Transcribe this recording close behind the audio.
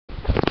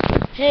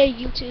Hey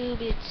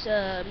YouTube, it's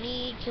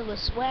me,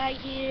 killaswag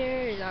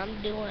here, and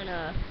I'm doing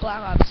a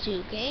Black Ops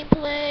 2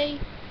 gameplay.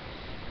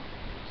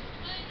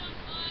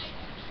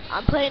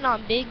 I'm playing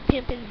on Big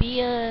Pimpin'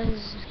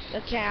 Via's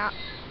account,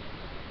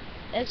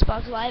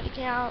 Xbox Live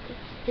account.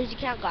 His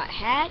account got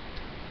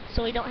hacked,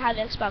 so we don't have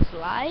Xbox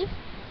Live.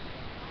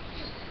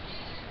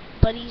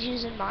 But he's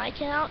using my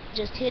account.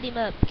 Just hit him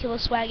up,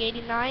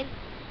 killaswag89,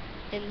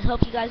 and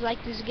hope you guys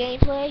like this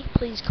gameplay.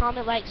 Please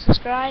comment, like,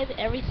 subscribe,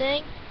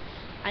 everything.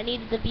 We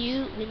need the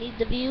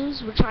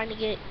views. We're trying to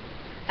get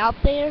out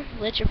there.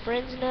 Let your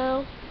friends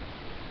know.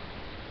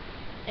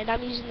 And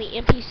I'm using the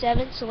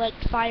MP7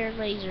 select fire and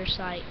laser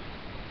sight.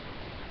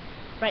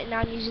 Right now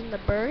I'm using the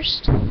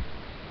burst.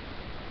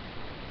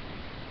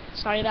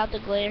 Sorry about the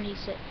glare,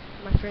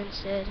 my friend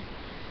said.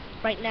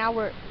 Right now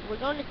we're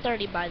going to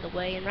 30, by the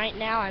way, and right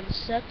now I'm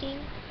sucking.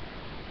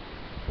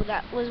 Well,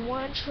 that was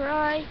one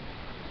try.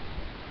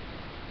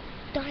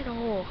 Die in a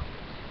hole.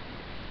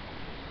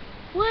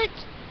 What?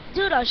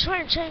 Dude, I was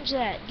trying to change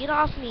that. Get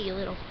off me, you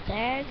little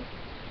fag.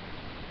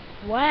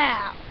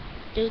 Wow.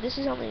 Dude, this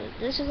is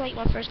like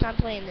my first time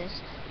playing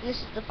this. This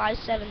is the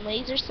 5.7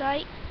 laser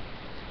sight.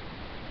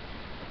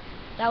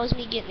 That was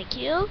me getting a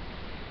kill.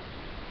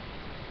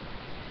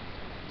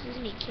 This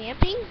is me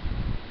camping.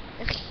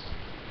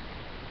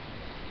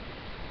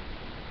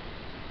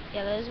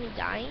 Yeah, that was me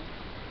dying.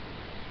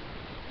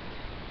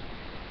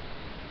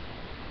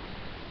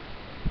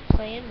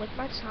 Playing with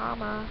my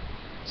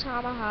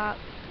tomahawk.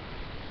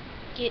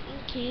 Getting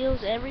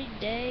kills every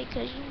day,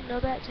 'cause you know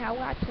that's how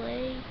I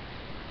play.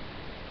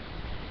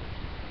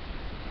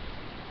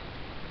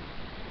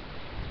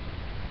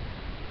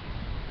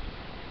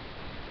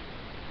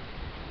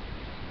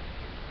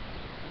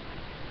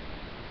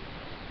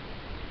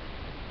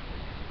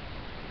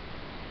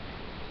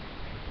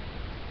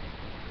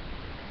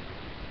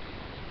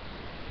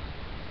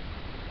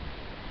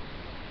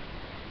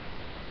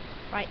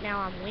 Right now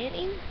I'm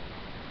winning.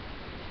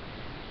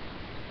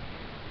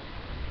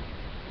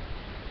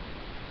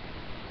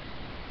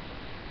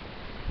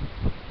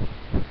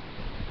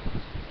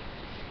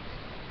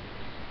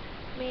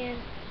 Man,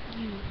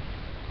 you.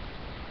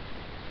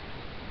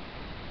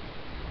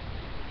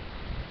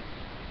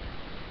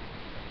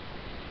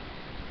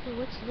 Hey,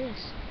 what's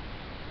this?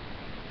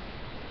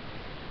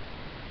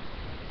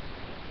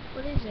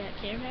 What is that,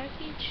 care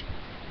package?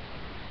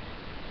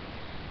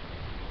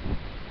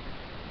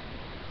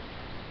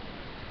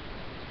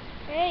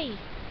 Hey,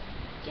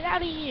 get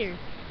out of here.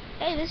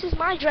 Hey, this is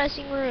my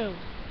dressing room.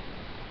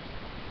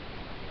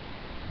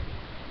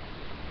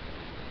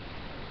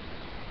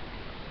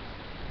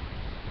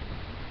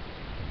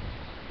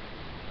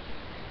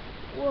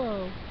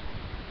 Whoa.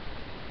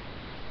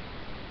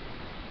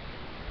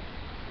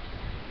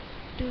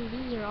 Dude,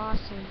 these are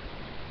awesome.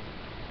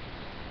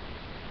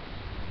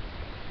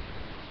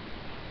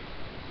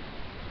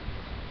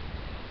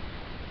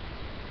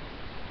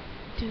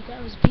 Dude,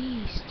 that was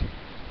beast.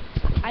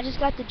 I just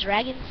got the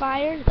dragon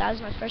fire. That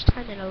was my first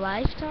time in a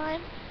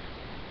lifetime.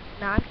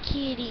 Nah, I'm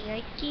kidding.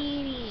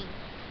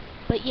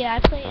 But yeah, I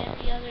play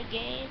every other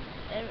game.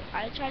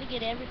 I try to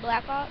get every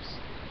Black Ops.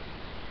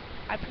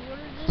 I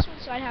pre-ordered this one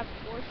so I have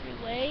 4 free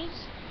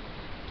waves.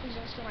 Please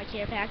don't steal my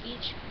care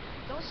package.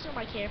 Don't steal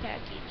my care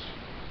package.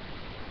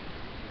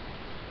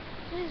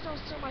 Please don't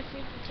steal my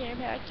freaking care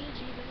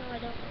package, even though I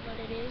don't know what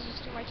it is. You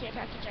steal my care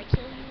package, I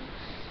kill you.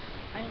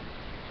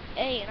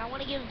 Hey, and I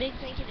want to give a big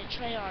thank you to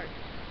Treyarch.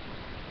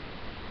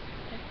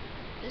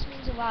 This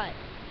means a lot.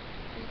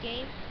 This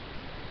game.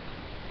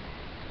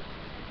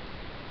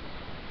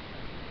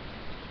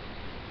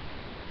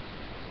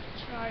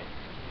 Treyarch,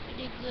 you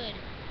did good.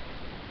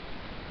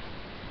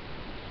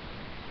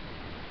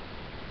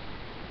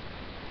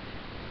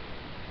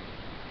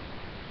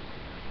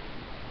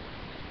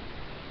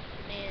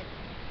 Man,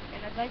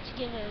 and I'd like to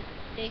give a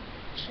big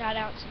shout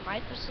out to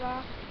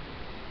Microsoft.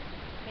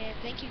 Man,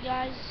 thank you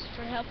guys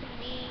for helping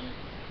me.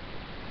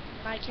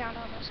 My account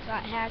almost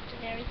got hacked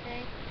and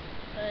everything.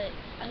 But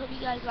I hope you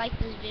guys like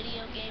this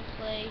video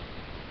gameplay.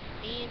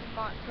 Me and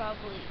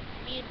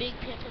Big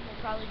Pimpin'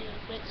 will probably do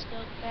a quick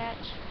scope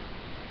match.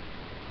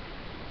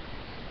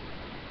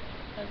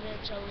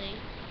 Eventually.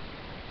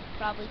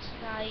 Probably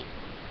tonight.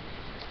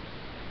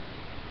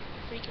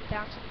 Freaking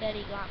Bouncing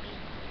Betty got me.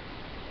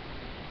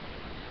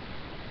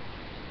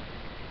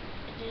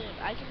 And dude,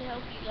 I can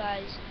help you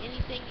guys.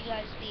 Anything you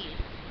guys need.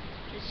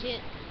 Just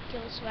hit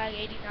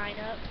killaswag89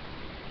 up.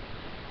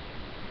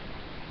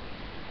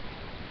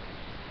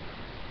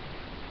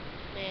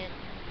 Man,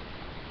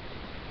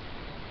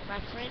 my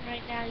friend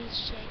right now, he's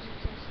changing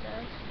some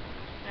stuff.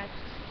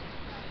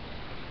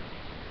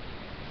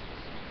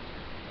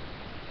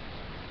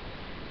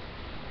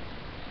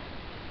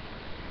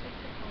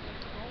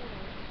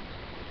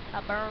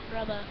 I burned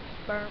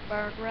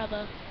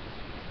rubber.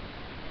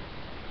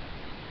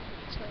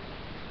 So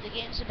the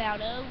game's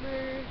about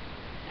over.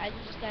 I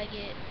just gotta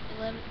get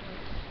 11 more.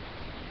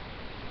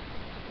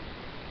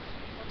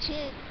 Well,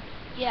 10.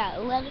 Yeah,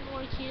 11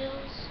 more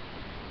kills.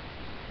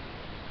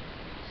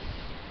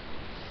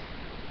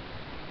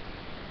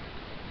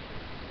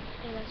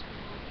 Yeah, that's pretty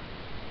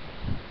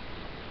cool.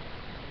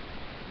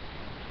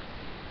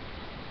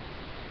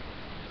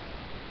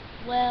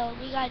 Well,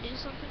 we gotta do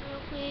something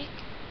real quick.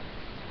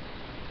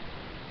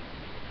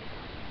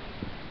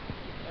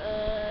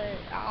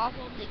 I'll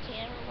hold the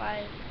camera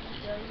while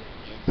he goes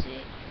and gets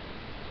it.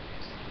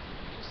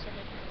 Just send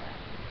it to that.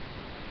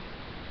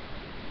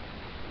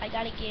 I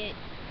gotta get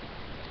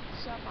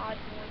some odd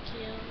more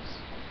kills.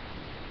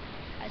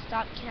 I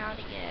stopped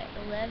counting at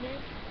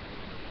 11.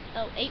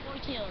 Oh, 8 more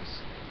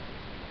kills.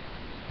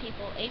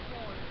 People, 8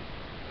 more.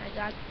 I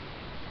got.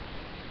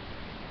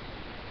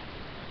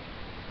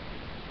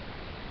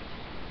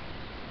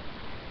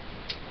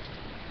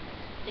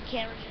 The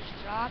camera just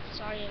dropped.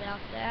 Sorry about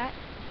that.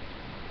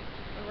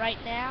 But right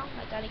now,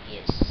 I gotta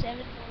get 7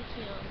 more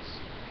kills.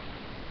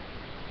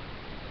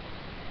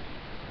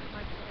 My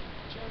friend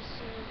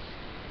Joseph,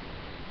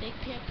 Big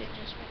Pimpin'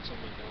 just went to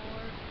the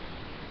door.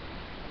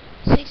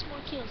 6 more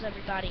kills,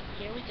 everybody.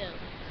 Here we go.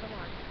 Come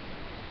on.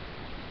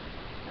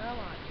 Come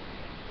on.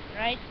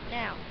 Right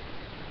now.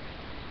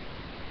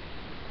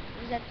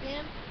 Is that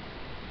them?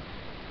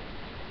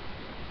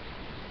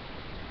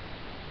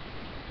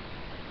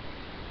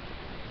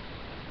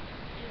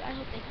 Dude, I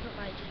hope they put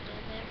my agenda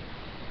in there.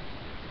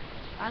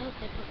 I hope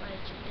they put my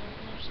agenda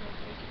in there so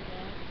they can do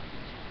that.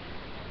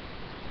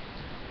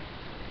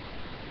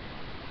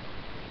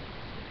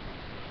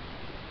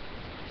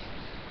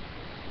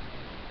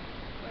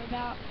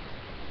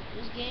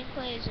 This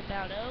gameplay is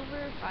about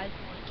over. 5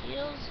 more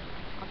kills.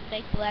 I'm gonna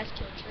make the last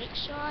kill trick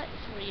shot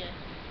for you.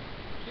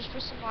 Just for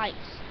some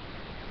likes.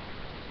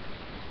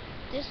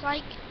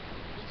 Dislike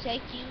will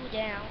take you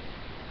down.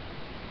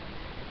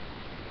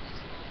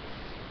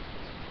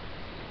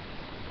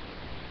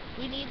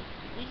 We need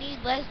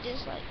less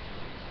dislike.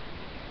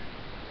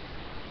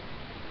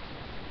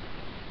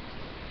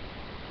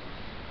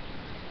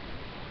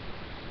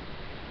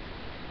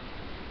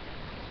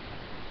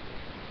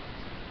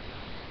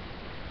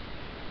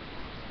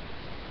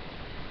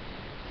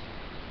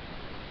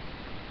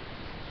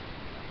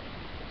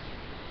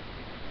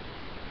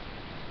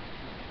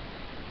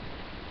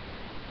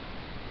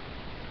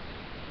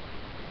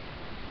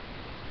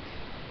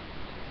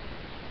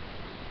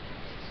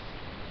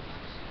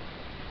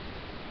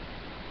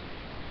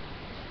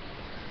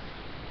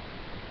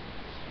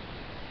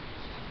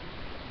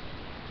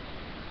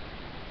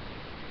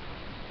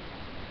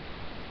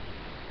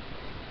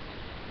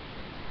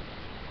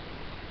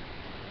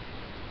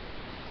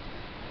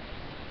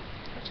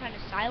 Trying to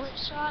silent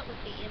shot with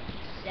the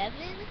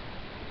MP7.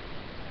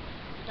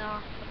 Nah,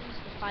 I'm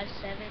using the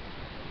 5.7.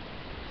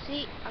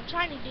 See, I'm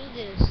trying to do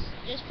this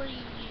just for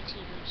you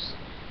YouTubers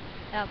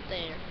out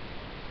there.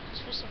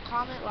 Just for some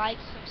comment,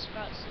 likes,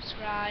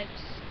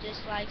 subscribes,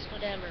 dislikes,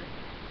 whatever.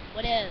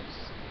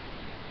 Whatevs.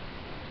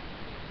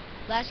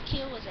 Last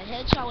kill was a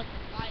headshot with the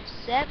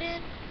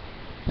 5.7.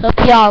 Hope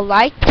y'all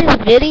liked this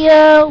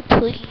video.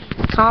 Please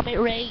comment,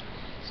 rate,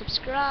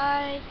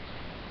 subscribe.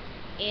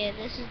 And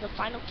this is the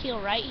final kill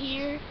right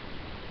here.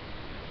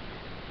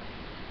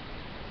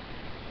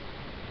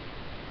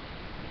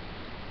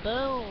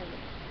 Boom.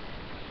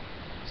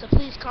 So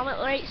please comment,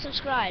 rate,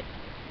 subscribe.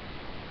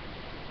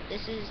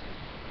 This is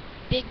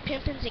Big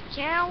Pimpin's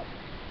account.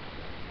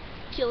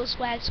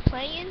 Killaswag's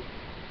playing.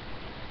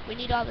 We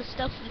need all the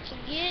stuff we can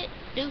get.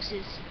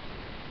 Deuces.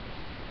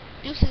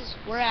 Deuces,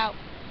 we're out.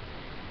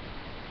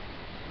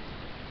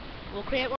 We'll create